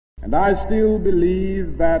And I still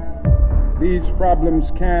believe that these problems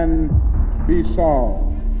can be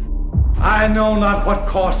solved. I know not what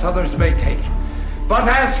course others may take, but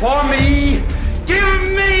as for me, give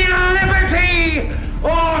me liberty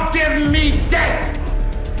or give me death.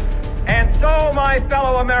 And so, my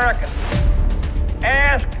fellow Americans,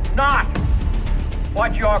 ask not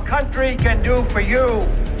what your country can do for you,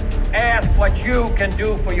 ask what you can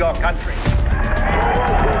do for your country.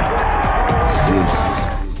 This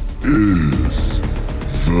is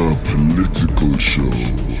The Political Show.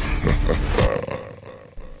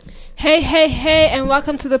 Hey, and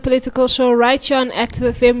welcome to The Political Show right here on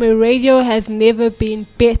Active FM, where radio has never been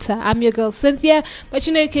better. I'm your girl Cynthia, but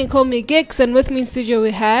you know you can call me Gix, and with me in studio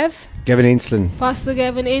we have Gavin Inslin, Pastor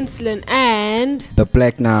Gavin Inslin, and The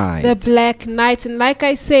Black Knight. The Black Knight. And like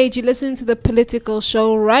I said, you listen to The Political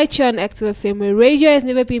Show right here on Active FM, where radio has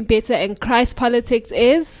never been better, and Christ politics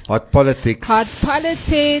is Hot Politics. Hot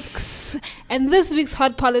Politics. And this week's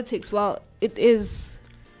Hot Politics, well, it is...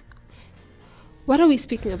 What are we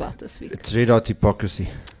speaking about this week? It's red hot hypocrisy.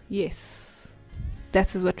 Yes.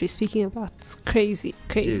 That is what we're speaking about. It's crazy.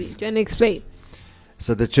 Yes. Do you want to explain?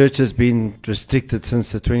 So the church has been restricted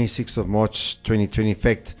since the 26th of March 2020. In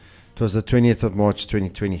fact, it was the 20th of March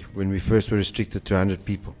 2020 when we first were restricted to 100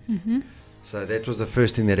 people. Mm-hmm. So that was the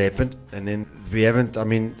first thing that happened. And then we haven't,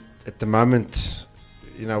 at the moment,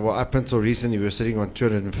 up until recently, we were sitting on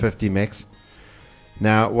 250 max.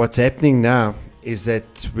 Now, what's happening now is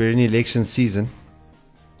that we're in election season,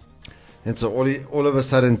 and so all of a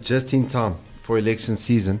sudden, just in time for election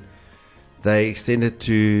season, they extended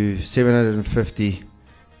to 750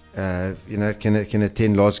 can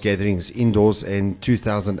attend large gatherings indoors and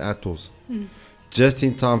 2,000 outdoors, just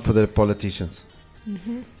in time for the politicians.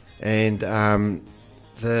 Mm-hmm. And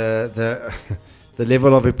the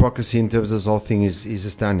level of hypocrisy in terms of this whole thing is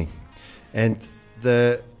astounding. And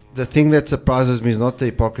the thing that surprises me is not the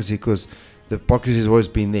hypocrisy, because the hypocrisy has always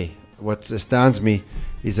been there. What astounds me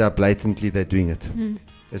is how blatantly they're doing it.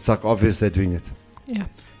 It's like obvious they're doing it. Yeah.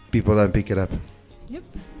 People don't pick it up. Yep.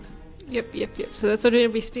 So that's what we're going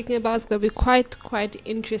to be speaking about. It's going to be quite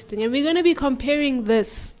interesting. And we're going to be comparing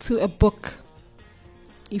this to a book.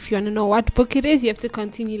 If you want to know what book it is, you have to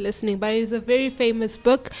continue listening. But it is a very famous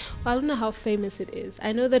book. Well, I don't know how famous it is.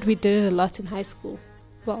 I know that we did it a lot in high school.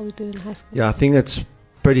 Well, we did it in high school. Yeah, I think it's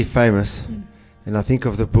pretty famous. And I think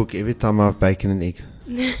of the book every time I have bacon and egg.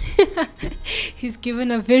 He's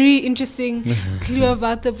given a very interesting clue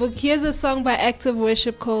about the book. Here's a song by Active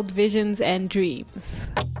Worship called Visions and Dreams.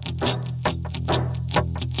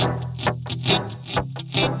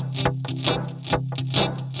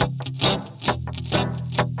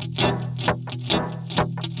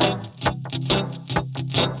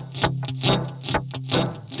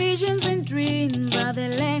 Visions and dreams are the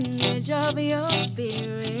language of your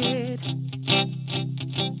spirit.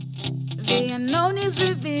 The unknown is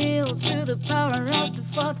revealed through the power of the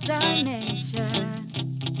fourth dimension.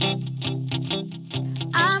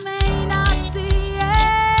 I may not see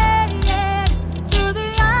it yet through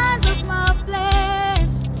the eyes of my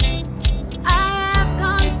flesh. I have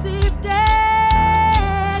conceived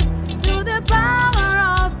it through the power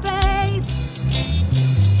of faith.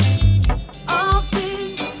 All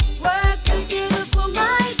things work together for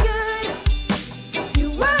my good. You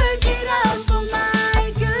work it out for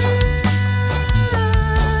my good.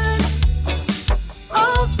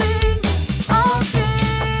 All things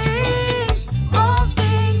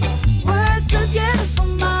work together for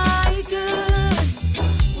my good.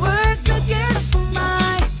 Work together for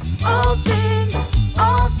my all things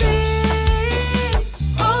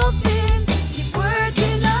keep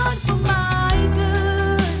working out for my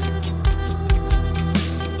good.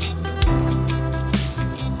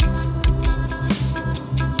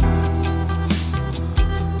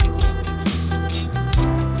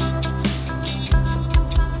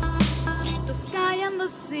 The sky and the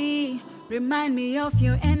sea remind me of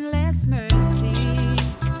your endless mercy.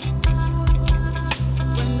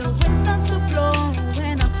 When the wind starts to blow,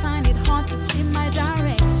 when I find it hard to see my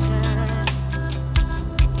direction,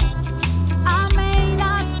 I may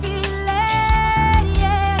not feel it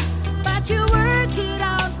yet, but you work it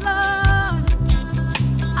out, Lord.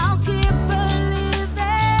 I'll keep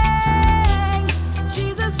believing.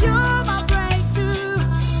 Jesus, you're my breakthrough.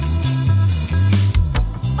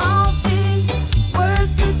 All things work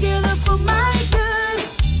together for my good.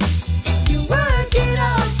 You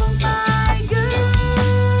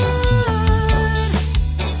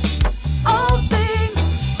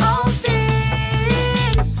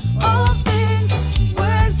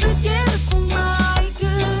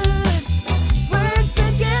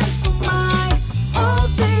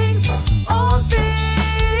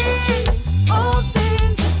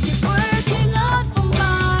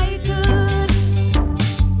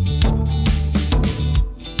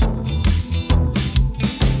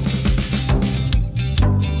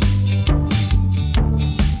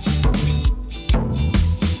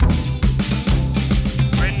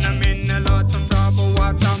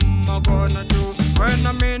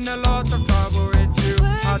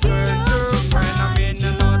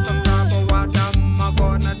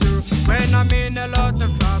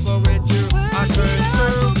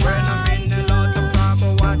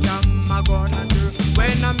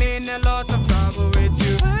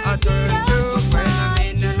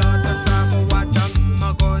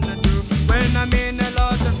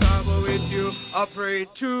afraid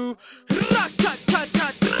to.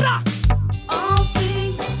 Ra-ta-ta-ta-ta. All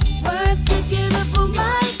things work together for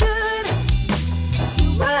my good.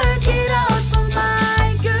 You work it out for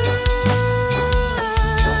my good.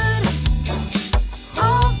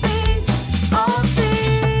 All things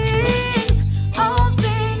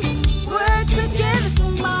work together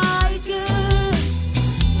for my good.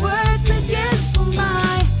 Work together for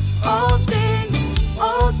my all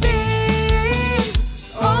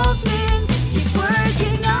things keep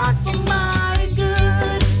working out for my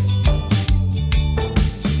good.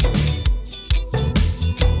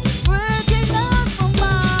 Working out for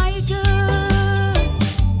my good.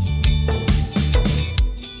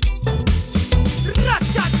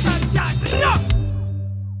 Ra-ta-ta-ta-ta.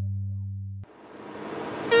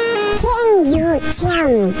 Can you tell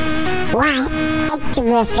me why Active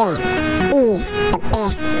FM is the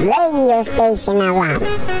best radio station around?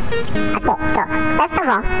 Okay, so first of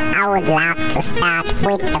all, I would like to start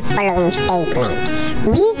with the following statement.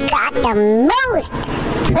 We got the most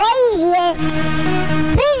craziest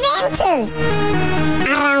presenters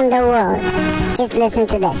around the world. Just listen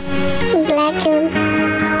to this. Black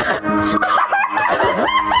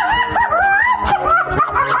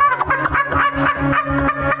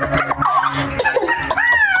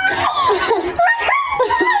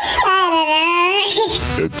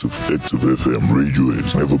Active FM radio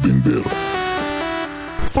has never been better.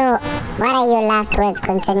 So, what are your last words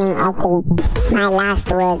concerning my last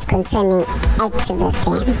words concerning Active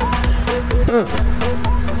FM?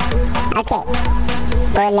 Okay,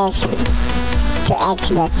 we'll listen to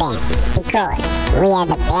Active FM because we are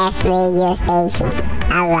the best radio station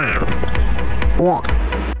around. Yeah.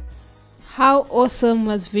 How awesome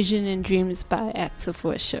was Vision and Dreams by Active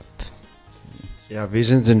Worship? Yeah,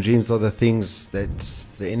 visions and dreams are the things that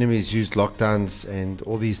the enemies used lockdowns and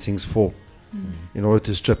all these things for, in order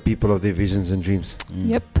to strip people of their visions and dreams.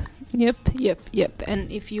 Yep.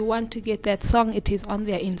 And if you want to get that song, it is on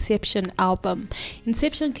their Inception album.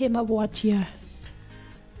 Inception came up what year?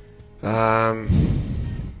 Going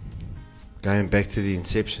back to the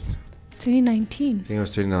inception. 2019. I think it was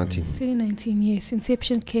 2019. 2019, yes.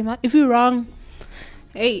 Inception came out. If you're wrong,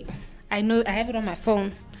 hey, I know I have it on my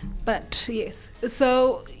phone. But yes,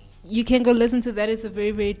 so you can go listen to that. It's a very,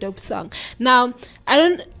 very dope song. Now, I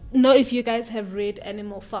don't know if you guys have read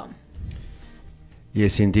Animal Farm.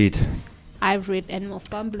 Yes, indeed. I've read Animal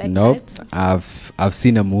Farm. Black Nope, Knight. I've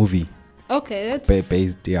seen a movie. Okay, that's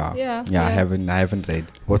Based, yeah. I haven't read.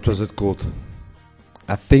 What was it called?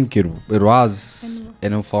 I think it was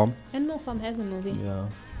Animal Farm. Animal Farm has a movie. Yeah.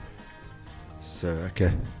 So,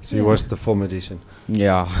 okay. So you watched the film edition.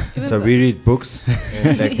 Yeah. So we read books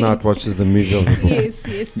and Black Knight watches the movie of the book.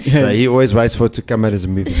 Yes. So he always waits for it to come out as a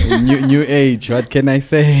movie. new age, what can I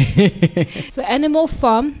say? So Animal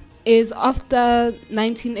Farm is after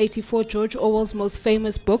 1984 George Orwell's most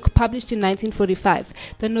famous book, published in 1945.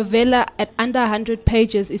 The novella, at under 100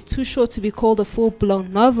 pages, is too short to be called a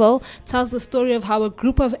full-blown novel, tells the story of how a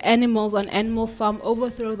group of animals on Animal Farm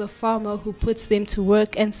overthrow the farmer who puts them to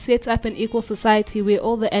work and set up an equal society where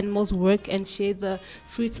all the animals work and share the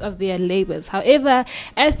fruits of their labors. However,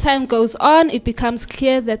 as time goes on, it becomes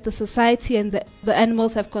clear that the society and the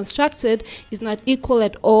animals have constructed is not equal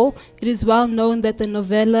at all. It is well known that the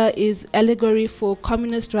novella is allegory for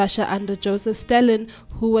communist Russia under Joseph Stalin,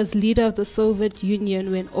 who was leader of the Soviet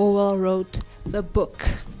Union when Orwell wrote the book.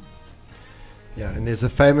 Yeah, and there's a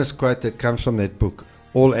famous quote that comes from that book.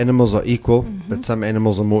 All animals are equal, but some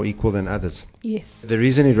animals are more equal than others. Yes. The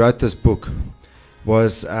reason he wrote this book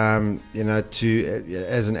was, as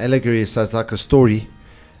an allegory, so it's like a story,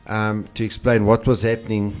 to explain what was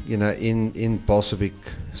happening, in Bolshevik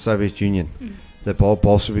Soviet Union, the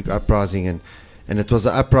Bolshevik uprising, and it was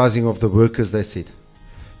an uprising of the workers, they said.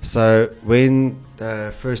 So when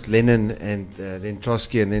first Lenin and then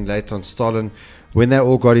Trotsky and then later on Stalin, when they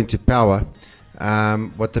all got into power,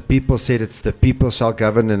 what the people said, it's the people shall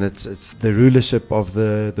govern, and it's the rulership of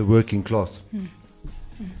the working class.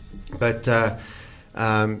 But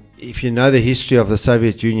if you know the history of the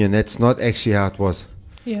Soviet Union, that's not actually how it was.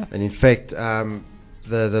 Yeah. And in fact,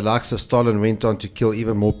 the likes of Stalin went on to kill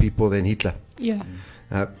even more people than Hitler. Yeah.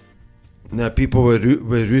 Now, people were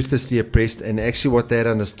ruthlessly oppressed, and actually what they had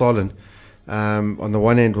under Stalin, on the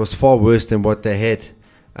one hand, was far worse than what they had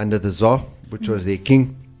under the Tsar, which was their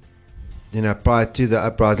king, prior to the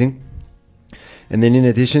uprising. And then in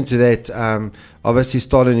addition to that, obviously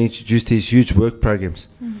Stalin introduced these huge work programs.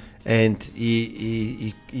 And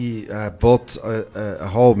he built a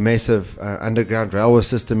whole massive underground railway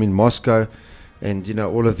system in Moscow, and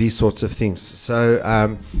all of these sorts of things.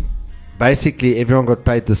 So basically everyone got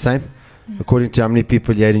paid the same according to how many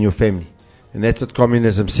people you had in your family. And that's what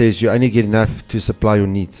communism says. You only get enough to supply your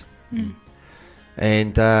needs.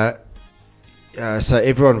 And so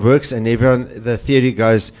everyone works, and the theory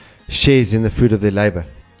goes, shares in the fruit of their labor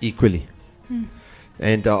equally.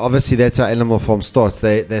 And obviously that's how animal farm starts.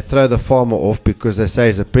 They throw the farmer off because they say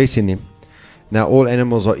he's oppressing them. Now all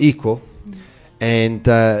animals are equal. And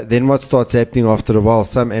then what starts happening after a while,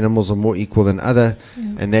 some animals are more equal than other,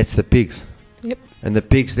 and that's the pigs. And the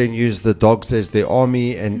pigs then use the dogs as their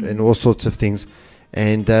army and all sorts of things.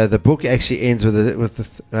 And the book actually ends with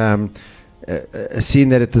a scene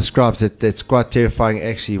that it describes that's quite terrifying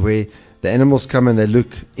actually, where the animals come and they look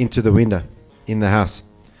into the window in the house.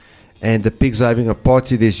 And the pigs are having a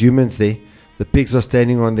party. There's humans there. The pigs are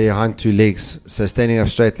standing on their hind two legs, so standing up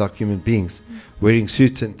straight like human beings, wearing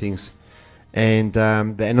suits and things. And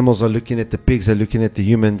the animals are looking at the pigs, they're looking at the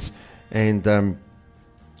humans, and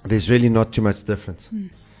there's really not too much difference.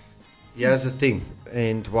 Here's the thing,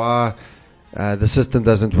 and why the system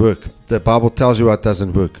doesn't work. The Bible tells you why it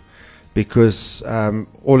doesn't work. Because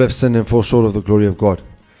all have sinned and fall short of the glory of God.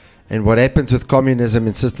 And what happens with communism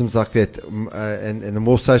and systems like that, and the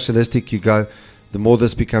more socialistic you go, the more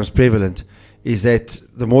this becomes prevalent, is that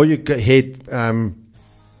the more you head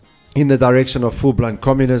in the direction of full-blown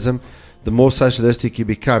communism, the more socialistic you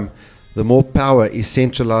become, the more power is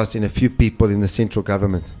centralized in a few people in the central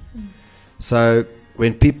government. So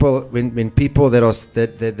when people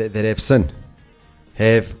that have sinned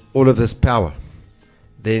have all of this power,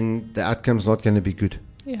 then the outcome's not going to be good.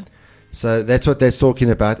 So that's what that's talking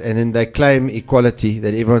about. And then they claim equality,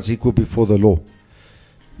 that everyone's equal before the law.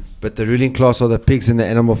 But the ruling class are the pigs in the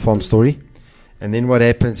animal farm story. And then what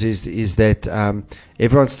happens is that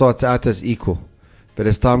everyone starts out as equal. But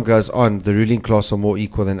as time goes on, the ruling class are more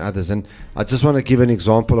equal than others. And I just want to give an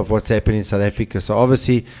example of what's happening in South Africa. So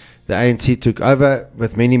obviously, the ANC took over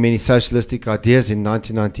with many, many socialistic ideas in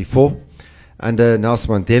 1994 under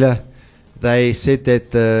Nelson Mandela. They said that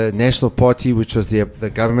the National Party, which was the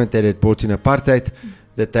government that had brought in apartheid,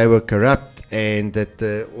 that they were corrupt, and that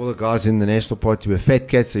all the guys in the National Party were fat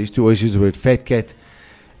cats. They used to always use the word fat cat.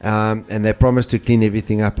 And they promised to clean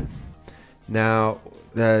everything up. Now,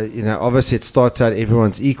 obviously it starts out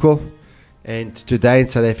everyone's equal, and today in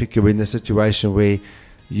South Africa we're in a situation where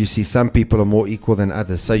you see some people are more equal than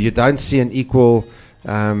others. So you don't see an equal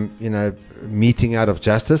meeting out of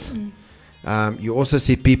justice. You also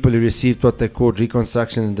see people who received what they called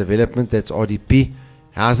reconstruction and development, that's RDP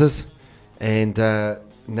houses, and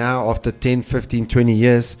now after 10, 15, 20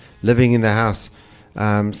 years living in the house,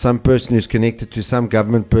 some person who's connected to some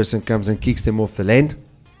government person comes and kicks them off the land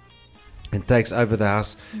and takes over the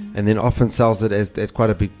house, and then often sells it at quite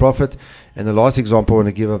a big profit. And the last example I want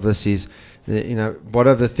to give of this is, what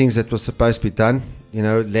are the things that were supposed to be done?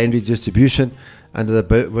 Land redistribution under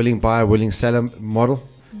the willing buyer, willing seller model,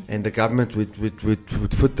 and the government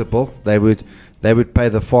would foot the bill. They would pay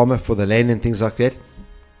the farmer for the land and things like that.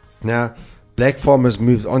 Now, black farmers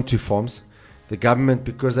moved onto farms. The government,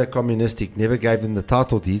 because they're communistic, never gave them the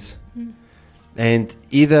title deeds. And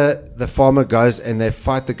either the farmer goes and they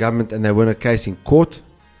fight the government and they win a case in court,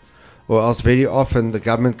 or else very often the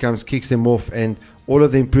government comes, kicks them off, and all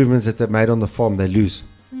of the improvements that they've made on the farm, they lose.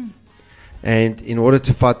 And in order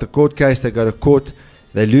to fight the court case, they go to court,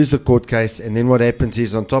 they lose the court case, and then what happens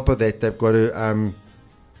is, on top of that, they've got to,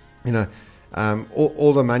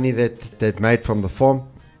 all the money that they've made from the farm,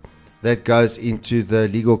 that goes into the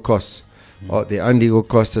legal costs, or their own legal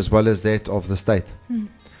costs, as well as that of the state.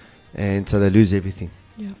 And so they lose everything.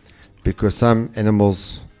 Because some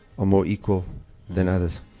animals are more equal than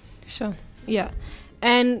others. Sure. Yeah.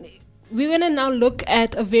 And we're going to now look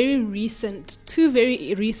at two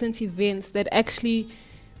very recent events that actually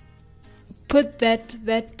put that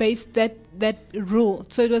rule.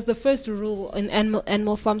 So it was the first rule in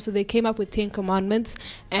animal farm. So they came up with 10 commandments,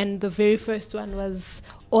 and the very first one was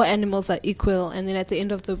all animals are equal. And then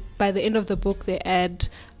by the end of the book, they add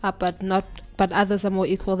but others are more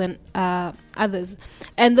equal than others.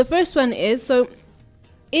 And the first one is, so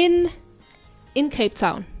in Cape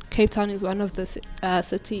Town. Cape Town is one of the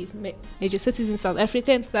cities, major cities in South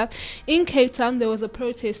Africa and stuff. In Cape Town, there was a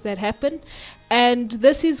protest that happened, and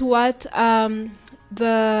this is what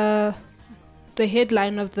the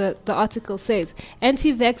headline of the article says: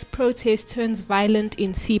 anti-vax protest turns violent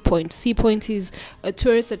in Sea Point. Sea Point is a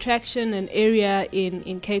tourist attraction, an area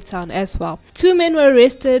in Cape Town as well. 2 men were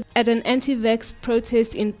arrested at an anti-vax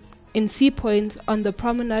protest in Sea Point on the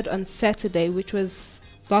promenade on Saturday, which was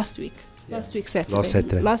last week. Last week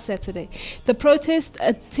Saturday. Last Saturday. The protest,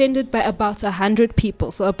 attended by about 100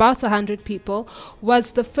 people, so about 100 people,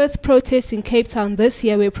 was the fifth protest in Cape Town this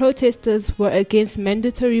year where protesters were against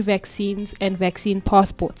mandatory vaccines and vaccine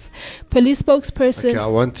passports. Police spokesperson... Okay, I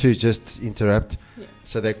want to just interrupt. Yeah.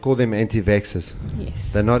 So they call them anti-vaxxers.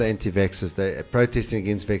 Yes. They're not anti-vaxxers. They're protesting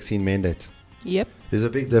against vaccine mandates. Yep. There's a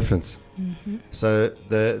big difference. Mm-hmm. So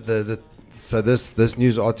so this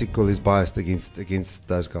news article is biased against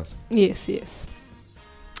those guys. Yes.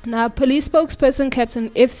 Now, police spokesperson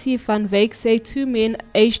Captain F.C. van Wyk said 2 men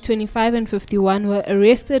aged 25 and 51 were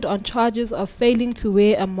arrested on charges of failing to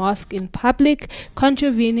wear a mask in public,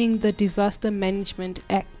 contravening the Disaster Management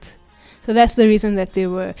Act. So that's the reason that they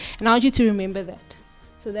were, and I want you to remember that.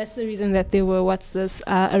 So that's the reason that they were,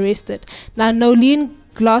 arrested. Now, Nolene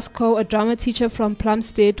Glasgow, a drama teacher from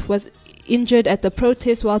Plumstead, was injured at the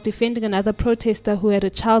protest while defending another protester who had a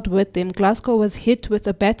child with them. Glasgow was hit with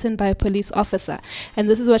a baton by a police officer. And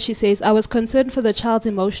this is what she says: "I was concerned for the child's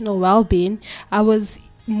emotional well-being. I was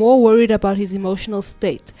more worried about his emotional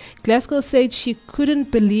state." Glasgow said she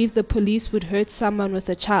couldn't believe the police would hurt someone with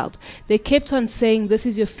a child. They kept on saying, "This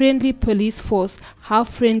is your friendly police force." How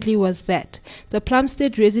friendly was that? The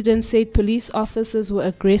Plumstead resident said police officers were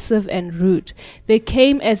aggressive and rude. They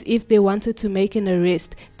came as if they wanted to make an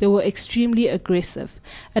arrest. They were extremely aggressive.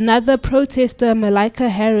 Another protester, Malika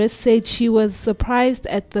Harris, said she was surprised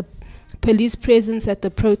at the police presence at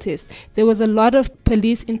the protest. There was a lot of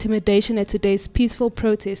police intimidation at today's peaceful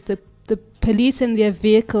protest. The police and their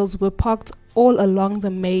vehicles were parked all along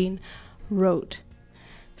the main road.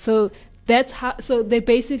 So that's how. So they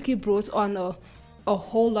basically brought on a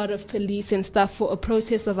whole lot of police and stuff for a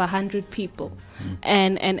protest of 100 people,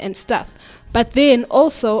 and stuff. But then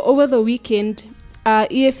also over the weekend,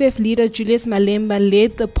 EFF leader Julius Malemba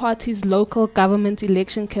led the party's local government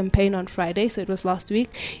election campaign on Friday, so it was last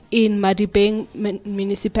week, in Madibeng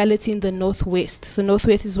municipality in the Northwest. So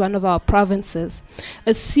Northwest is one of our provinces.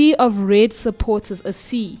 A sea of red supporters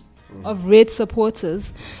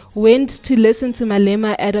went to listen to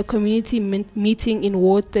Malema at a community meeting in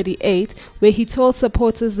Ward 38, where he told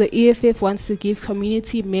supporters the EFF wants to give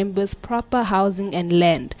community members proper housing and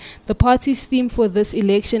land. The party's theme for this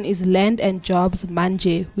election is Land and Jobs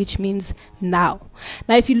Manje, which means now.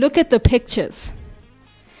 Now, if you look at the pictures,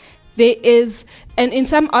 there is, and in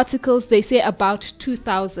some articles they say about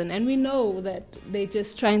 2,000, and we know that they're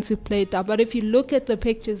just trying to play it down. But if you look at the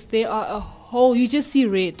pictures, there are a whole, you just see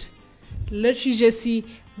red. Literally just see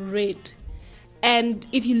red. And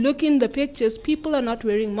if you look in the pictures, people are not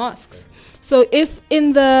wearing masks. So if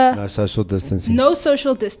in the... No social distancing. No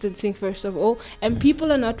social distancing, first of all. And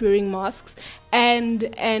people are not wearing masks and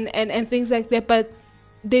things like that. But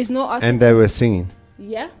there's no... And they were singing.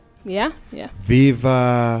 Yeah.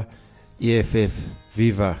 Viva EFF.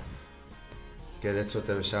 Viva. Okay, that's what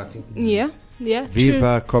they were shouting. Yeah,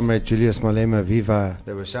 Viva, true. Comrade Julius Malema, Viva.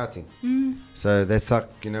 They were shouting. So that's like,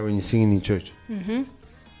 when you're singing in church. Mm-hmm.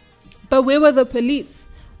 But where were the police?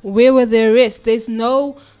 Where were the arrests? There's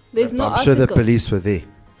no I'm article. sure the police were there.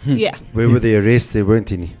 Yeah. Where were the arrests? There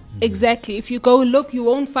weren't any. Exactly. If you go look, you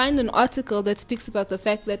won't find an article that speaks about the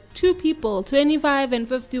fact that 2 people, 25 and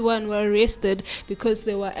 51, were arrested because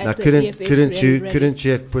they were at Now, the EFF rally. couldn't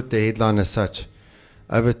you have put the headline as such?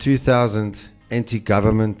 Over 2,000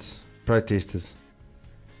 anti-government protesters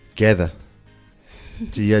gather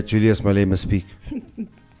to hear Julius Malema speak.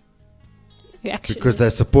 Actually, Because they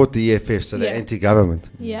support the EFF, so they're anti-government.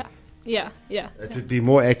 Yeah. It would be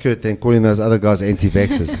more accurate than calling those other guys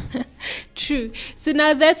anti-vaxxers. True. So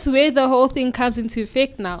now that's where the whole thing comes into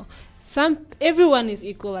effect now. Everyone is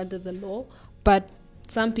equal under the law, but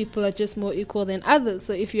some people are just more equal than others.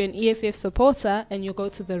 So if you're an EFF supporter and you go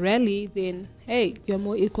to the rally, then, hey, you're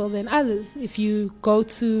more equal than others. If you go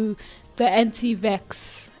to the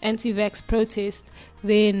anti-vax protest,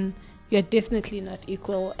 then you're definitely not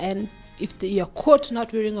equal. And if you're caught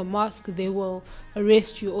not wearing a mask, they will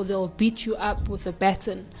arrest you or they'll beat you up with a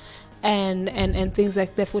baton and things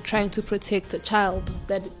like that for trying to protect a child,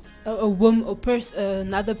 that a woman or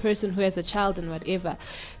another person who has a child and whatever.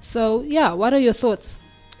 So, yeah, what are your thoughts?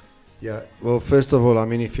 Yeah, well, first of all,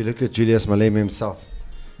 if you look at Julius Malema himself,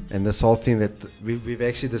 and this whole thing that we've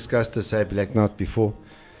actually discussed this at Black Night before,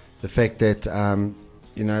 the fact that,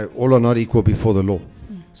 all are not equal before the law.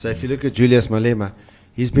 So if you look at Julius Malema,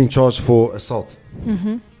 he's been charged for assault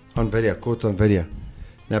on video, caught on video.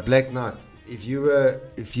 Now, Black Knight, if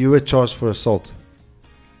you were charged for assault,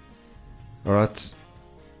 all right,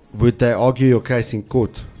 would they argue your case in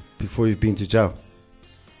court before you've been to jail?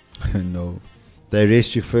 No. They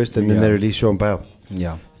arrest you first and then they release you on bail.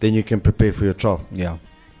 Yeah. Then you can prepare for your trial. Yeah.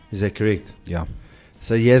 Is that correct? Yeah.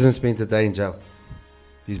 So he hasn't spent a day in jail.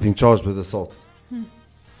 He's been charged with assault.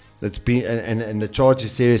 It's been and the charge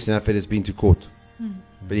is serious enough that it's been to court.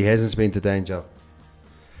 But he hasn't spent a day in jail.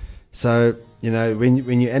 So,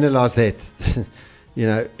 when you analyze that,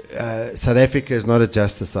 South Africa is not a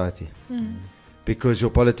just society. Because your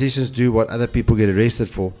politicians do what other people get arrested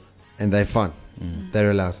for, and they're fine.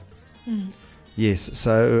 They're allowed. Yes,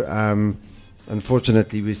 so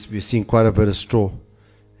unfortunately we're seeing quite a bit of straw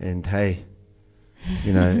and hay,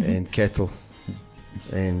 and cattle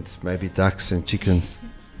and maybe ducks and chickens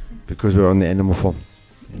because we're on the animal farm.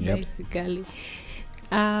 Basically.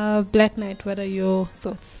 Black Knight, what are your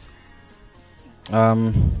thoughts?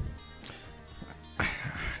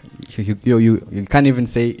 You can't even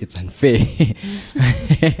say it's unfair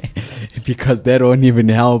because that won't even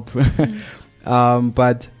help.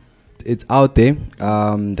 But it's out there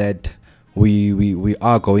that we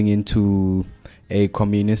are going into a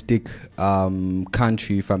communistic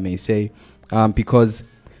country, if I may say, because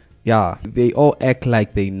they all act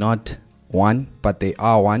like they're not one, but they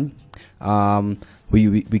are one.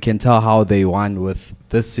 We can tell how they won with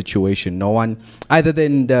this situation. No one, other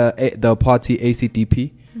than the party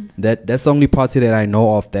ACDP, that's the only party that I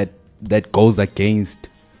know of that goes against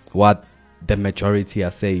what the majority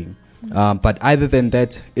are saying. But other than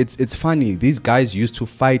that, it's funny. These guys used to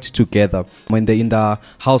fight together when they're in the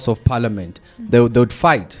House of Parliament. They would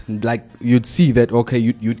fight. Like, you'd see that, okay,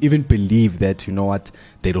 you'd even believe that,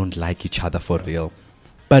 they don't like each other for real.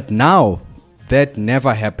 But now, that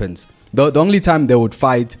never happens. The only time they would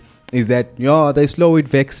fight is that, they slow with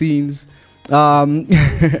vaccines. And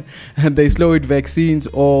they slow with vaccines,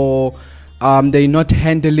 or they're not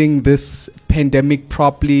handling this pandemic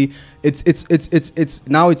properly. It's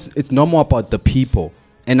no more about the people.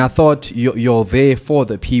 And I thought you're there for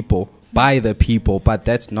the people, by the people, but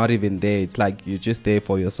that's not even there. It's like you're just there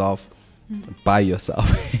for yourself, by yourself.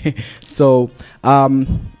 So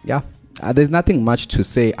there's nothing much to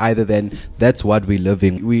say other than that's what we're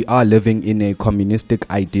living. We are living in a communistic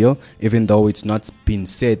ideal, even though it's not been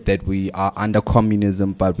said that we are under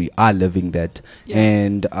communism, but we are living that.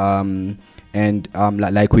 And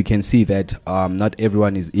like we can see that not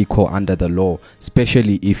everyone is equal under the law,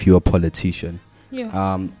 especially if you're a politician.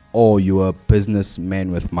 Or you're a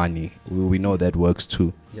businessman with money. We know that works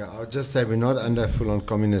too. I would just say we're not under a full-on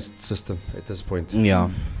communist system at this point.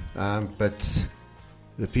 But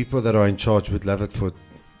the people that are in charge would love it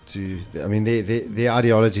their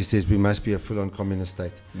ideology says we must be a full-on communist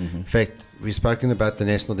state. In fact, we've spoken about the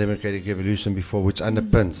National Democratic Revolution before, which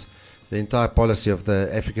underpins the entire policy of the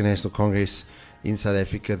African National Congress in South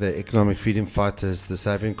Africa, the Economic Freedom Fighters, the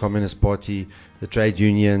South African Communist Party, the trade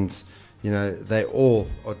unions. They all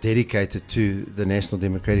are dedicated to the National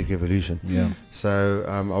Democratic Revolution. So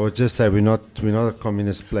I would just say we're not a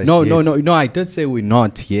communist place. No. I did say we're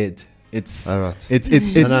not yet. It's all right. It's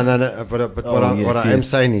no. But what I am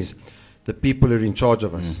saying is, the people who are in charge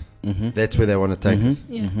of us. That's where they want to take us.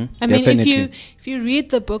 I mean, if you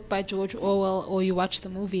read the book by George Orwell or you watch the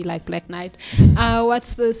movie like Black Knight,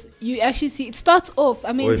 what's this? You actually see it starts off.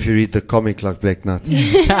 I mean, or if you read the comic like Black Knight,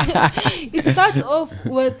 it starts off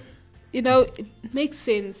with, it makes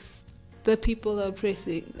sense. The people are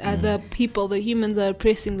oppressing, the humans are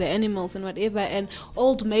oppressing the animals and whatever. And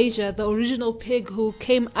Old Major, the original pig who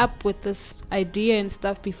came up with this idea and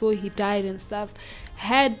stuff before he died and stuff,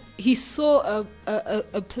 he saw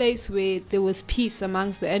a place where there was peace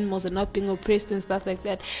amongst the animals and not being oppressed and stuff like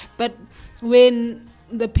that. But when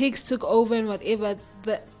the pigs took over and whatever,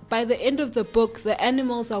 by the end of the book, the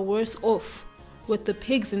animals are worse off with the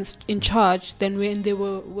pigs in charge than when they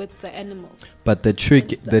were with the animals. But the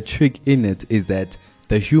trick in it is that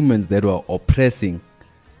the humans that were oppressing,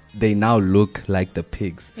 they now look like the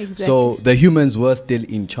pigs. Exactly. So the humans were still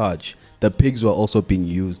in charge. The pigs were also being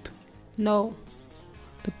used. No.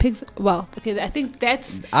 The pigs, well, okay, I think that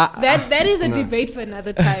is a debate for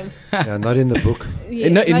another time. Not in the book.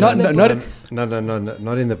 Yes,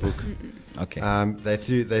 not in the book. Okay.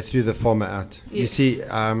 They threw the farmer out. Yes. You see,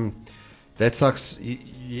 that sucks.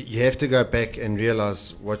 You have to go back and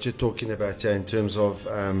realize what you're talking about here in terms of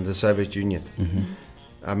the Soviet Union.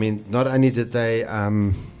 I mean, not only did they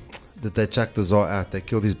chuck the Tsar out, they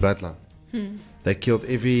killed his bloodline. They killed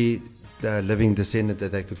every living descendant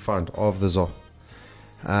that they could find of the Tsar.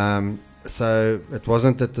 So it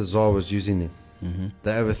wasn't that the Tsar was using them.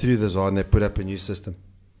 They overthrew the Tsar and they put up a new system,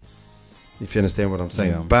 if you understand what I'm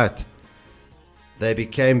saying. But they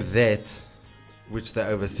became that which they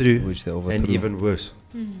overthrew, and even worse.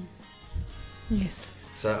 Yes.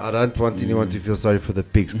 So I don't want anyone to feel sorry for the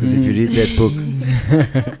pigs, because if you read that book,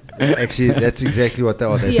 actually that's exactly what they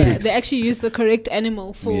are. They're Yeah, pigs. they actually use the correct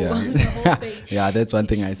animal for Yeah. the whole thing. Yeah, that's one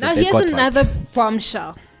thing I said. Now They here's got right. another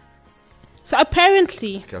bombshell. So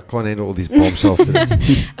apparently, Okay, I can't handle all these bombshells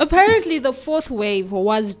today. apparently the fourth wave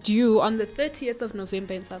was due on the 30th of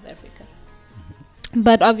November in South Africa.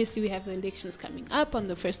 But obviously we have the elections coming up on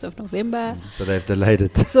the 1st of November. So they've delayed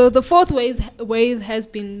it. So the fourth wave has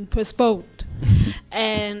been postponed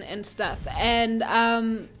and stuff. And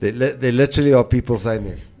There literally are people saying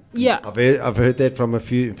that. yeah. I've heard that from a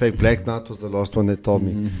few. In fact, Black Knight was the last one that told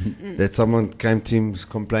me that someone came to him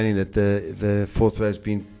complaining that the fourth wave has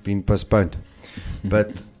been postponed.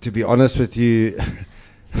 But to be honest with you,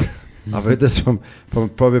 I've heard this from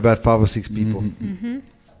probably about 5 or 6 people.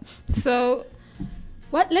 So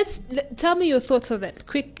tell me your thoughts on that.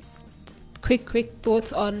 Quick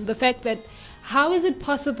thoughts on the fact that how is it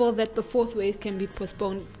possible that the fourth wave can be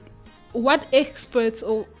postponed? What experts,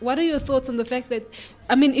 or what are your thoughts on the fact that,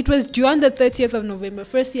 I mean, it was due on the 30th of November.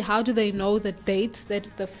 Firstly, how do they know the date that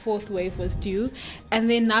the fourth wave was due? And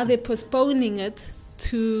then now they're postponing it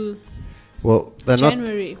to They're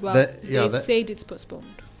January. not. Well, They've said it's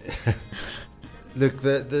postponed. Look,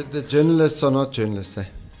 the journalists are not journalists.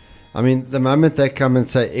 I mean, the moment they come and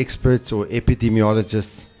say experts or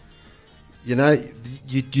epidemiologists, you know,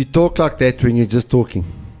 you talk like that when you're just talking.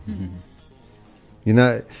 You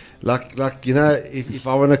know, like you know, if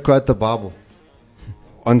I want to quote the Bible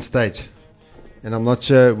on stage, and I'm not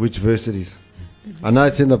sure which verse it is, I know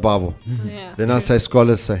it's in the Bible. Yeah. Then I say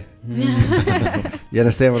scholars say. You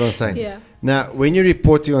understand what I'm saying? Yeah. Now, when you're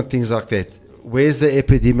reporting on things like that, where's the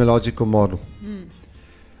epidemiological model?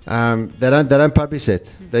 They don't publish it.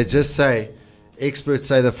 They just say experts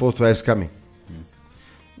say the fourth wave's coming.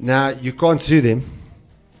 Now you can't sue them,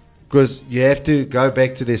 because you have to go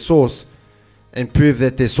back to their source and prove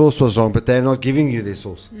that their source was wrong, but they're not giving you their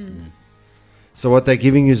source. So what they're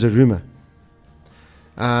giving you is a rumor.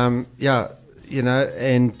 Yeah, you know,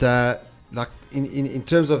 and like in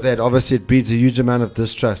terms of that, obviously it breeds a huge amount of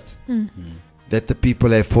distrust that the people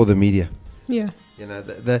have for the media. Yeah. You know,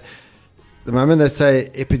 the moment they say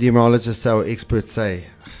epidemiologists say or experts say,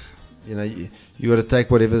 you know, you got to take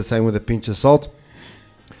whatever they're saying with a pinch of salt.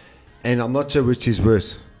 And I'm not sure which is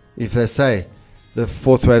worse. If they say the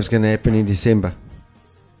fourth wave's going to happen in December,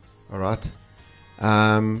 all right,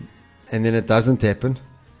 and then it doesn't happen,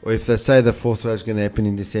 or if they say the fourth wave's going to happen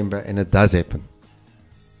in December and it does happen,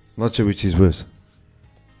 not sure which is worse.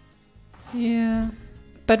 Yeah.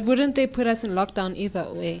 But wouldn't they put us in lockdown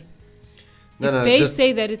either way? No, If they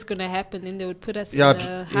say that it's going to happen, then they would put us in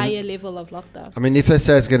a higher level of lockdown. I mean, if they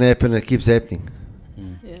say it's going to happen, it keeps happening.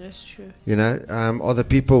 Yeah, that's true. You know, are the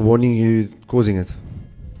people warning you causing it?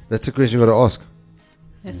 That's a question you got to ask.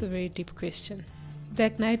 That's a very deep question.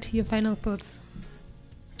 Black Knight, your final thoughts?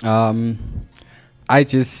 I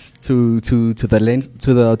just to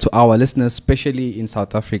our listeners, especially in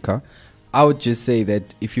South Africa, I would just say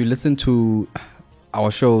that if you listen to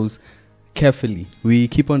our shows carefully, we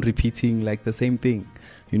keep on repeating like the same thing.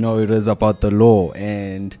 You know, it is about the law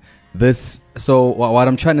and this. So what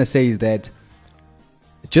I'm trying to say is that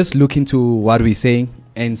just look into what we're saying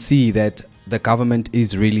and see that the government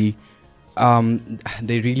is really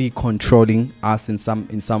they're really controlling us in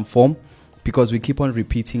some form, because we keep on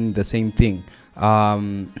repeating the same thing.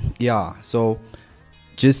 Yeah, so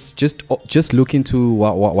just look into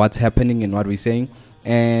what's happening and what we're saying,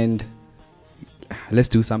 and let's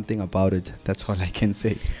do something about it. That's all I can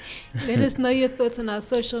say. Let us know your thoughts on our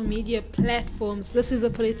social media platforms. This is a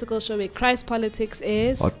political show where Christ Politics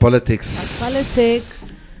is. Hot politics. Hot politics.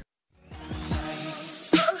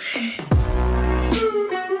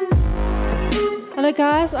 Hello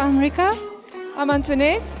guys, I'm Rika. I'm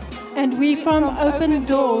Antoinette. And we from Open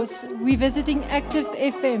Doors. We're visiting Active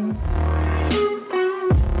FM.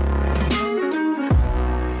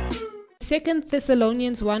 2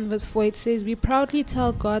 Thessalonians 1 verse 4, it says, "We proudly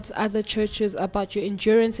tell God's other churches about your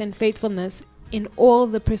endurance and faithfulness in all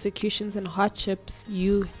the persecutions and hardships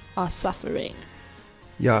you are suffering."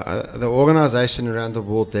 Yeah, the organization around the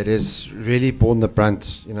world that has really borne the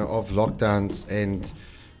brunt, you know, of lockdowns, and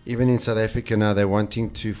even in South Africa now, they're wanting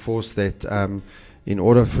to force that in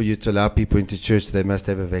order for you to allow people into church, they must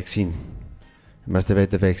have a vaccine. They must have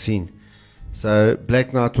had the vaccine. So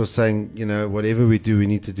Black Knight was saying, you know, whatever we do, we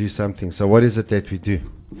need to do something. So what is it that we do?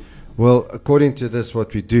 Well, according to this,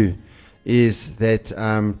 what we do is that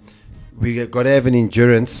we got to have an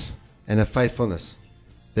endurance and a faithfulness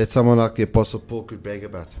that someone like the Apostle Paul could brag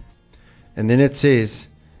about. And then it says,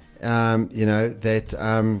 you know,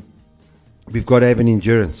 that we've got to have an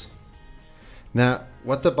endurance. Now,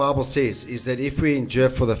 what the Bible says is that if we endure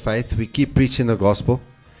for the faith, we keep preaching the gospel,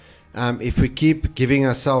 if we keep giving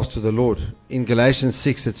ourselves to the Lord. In Galatians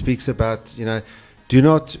 6, it speaks about, do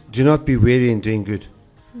not be weary in doing good.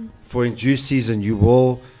 For in due season you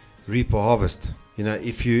will reap a harvest.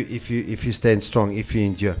 If you stand strong, if you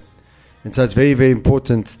endure. And so it's very, very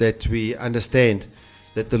important that we understand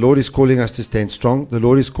that the Lord is calling us to stand strong. The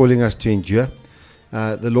Lord is calling us to endure.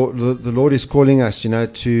 The Lord is calling us, to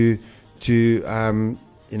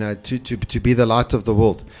be the light of the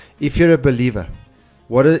world. If you're a believer,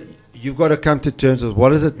 you've got to come to terms with what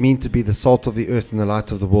does it mean to be the salt of the earth and the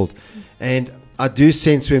light of the world. And I do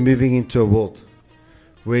sense we're moving into a world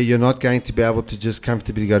where you're not going to be able to just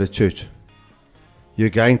comfortably go to church. You're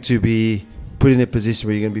going to be put in a position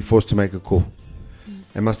where you're going to be forced to make a call.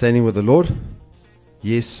 Am I standing with the Lord?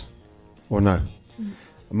 Yes or no?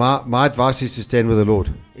 My advice is to stand with the Lord.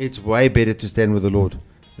 It's way better to stand with the Lord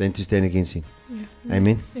than to stand against Him. Yeah.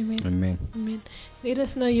 Amen. Amen. Amen. Let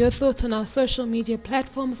us know your thoughts on our social media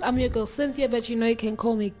platforms. I'm your girl Cynthia, but you can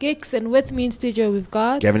call me Gix. And with me in studio we've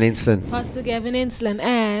got Gavin Ensslin, Pastor Gavin Ensslin,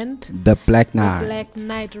 and The Black Knight. The Black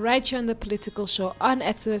Knight, right here on the Political Show on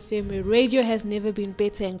Active FM, where radio has never been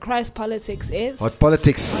better and Christ politics is Hot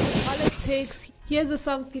Politics. Hot Politics. Here's a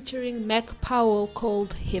song featuring Mac Powell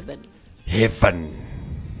called Heaven. Heaven.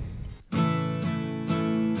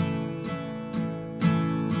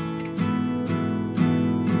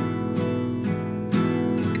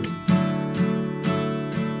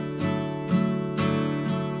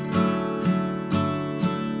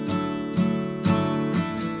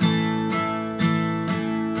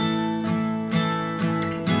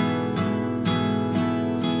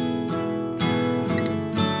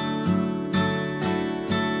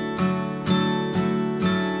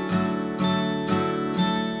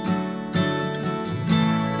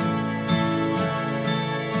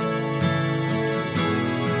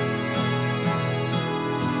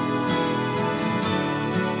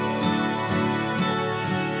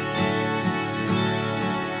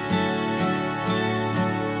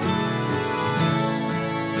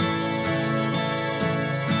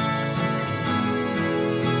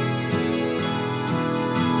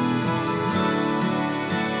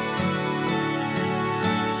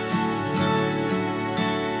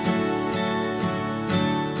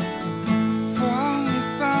 Finally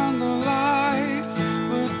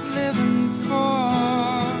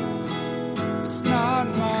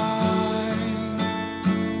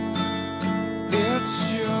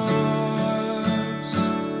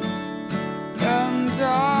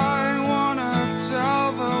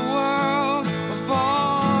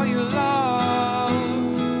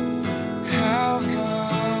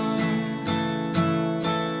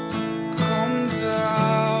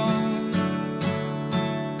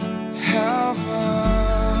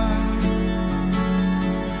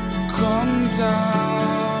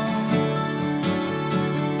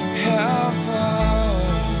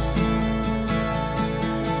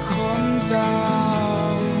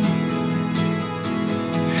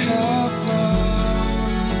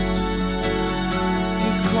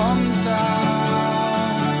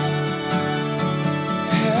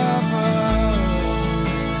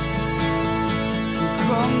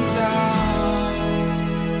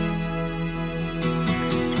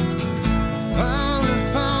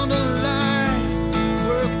found a life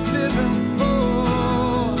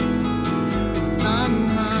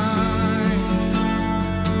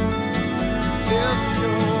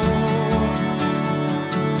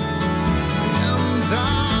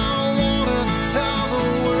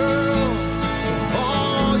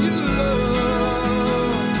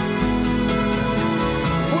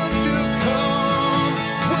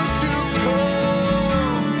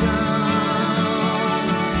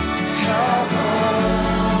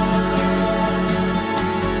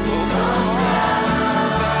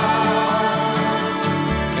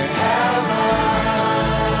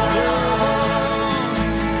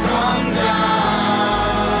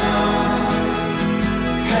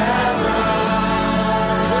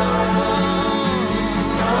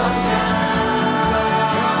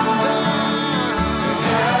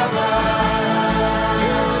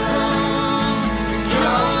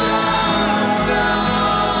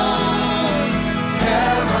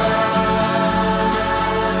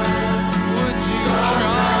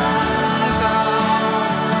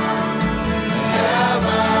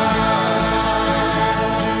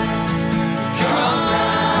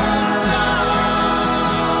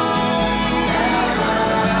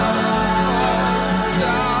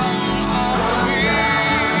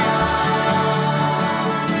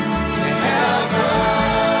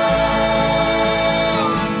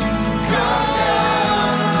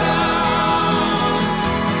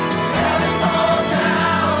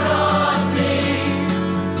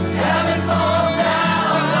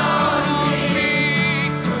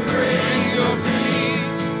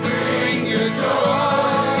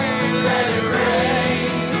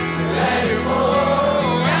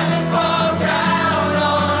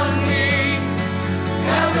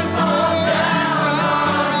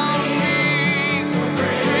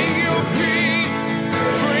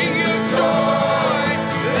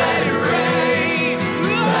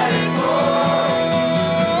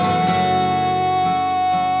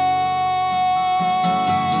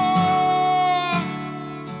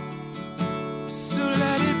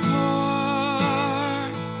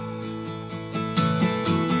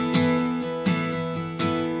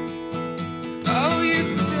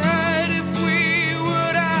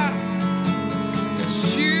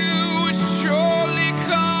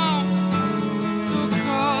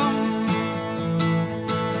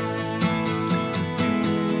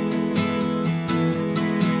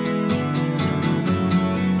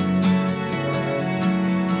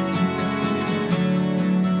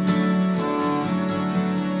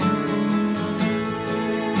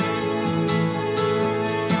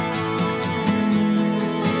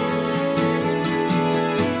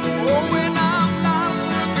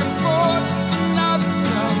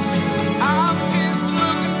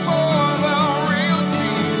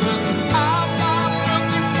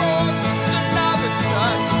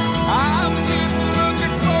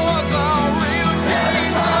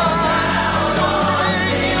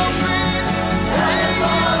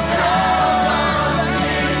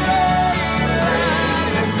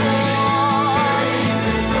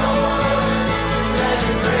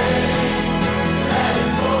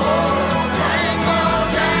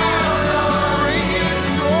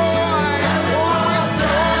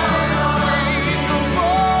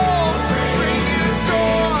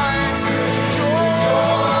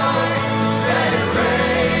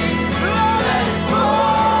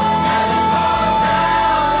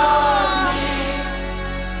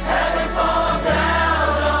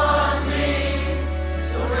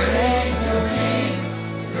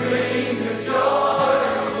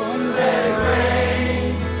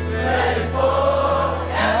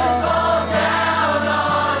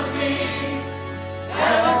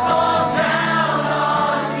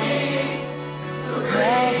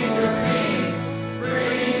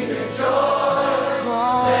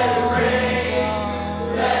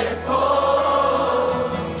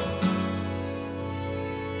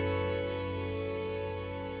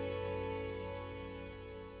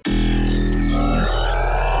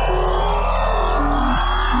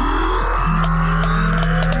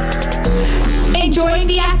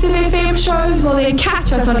shows, well then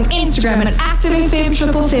catch us on Instagram at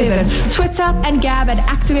ActiveFM777, Twitter and Gab at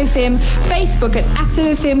ActiveFM, Facebook at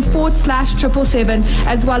ActiveFM/777,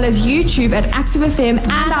 as well as YouTube at ActiveFM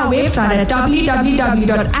and our website at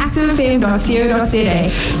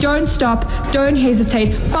www.activefm.co.za. Don't stop, don't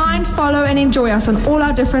hesitate, find, follow and enjoy us on all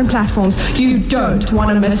our different platforms. You don't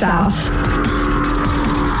want to miss out.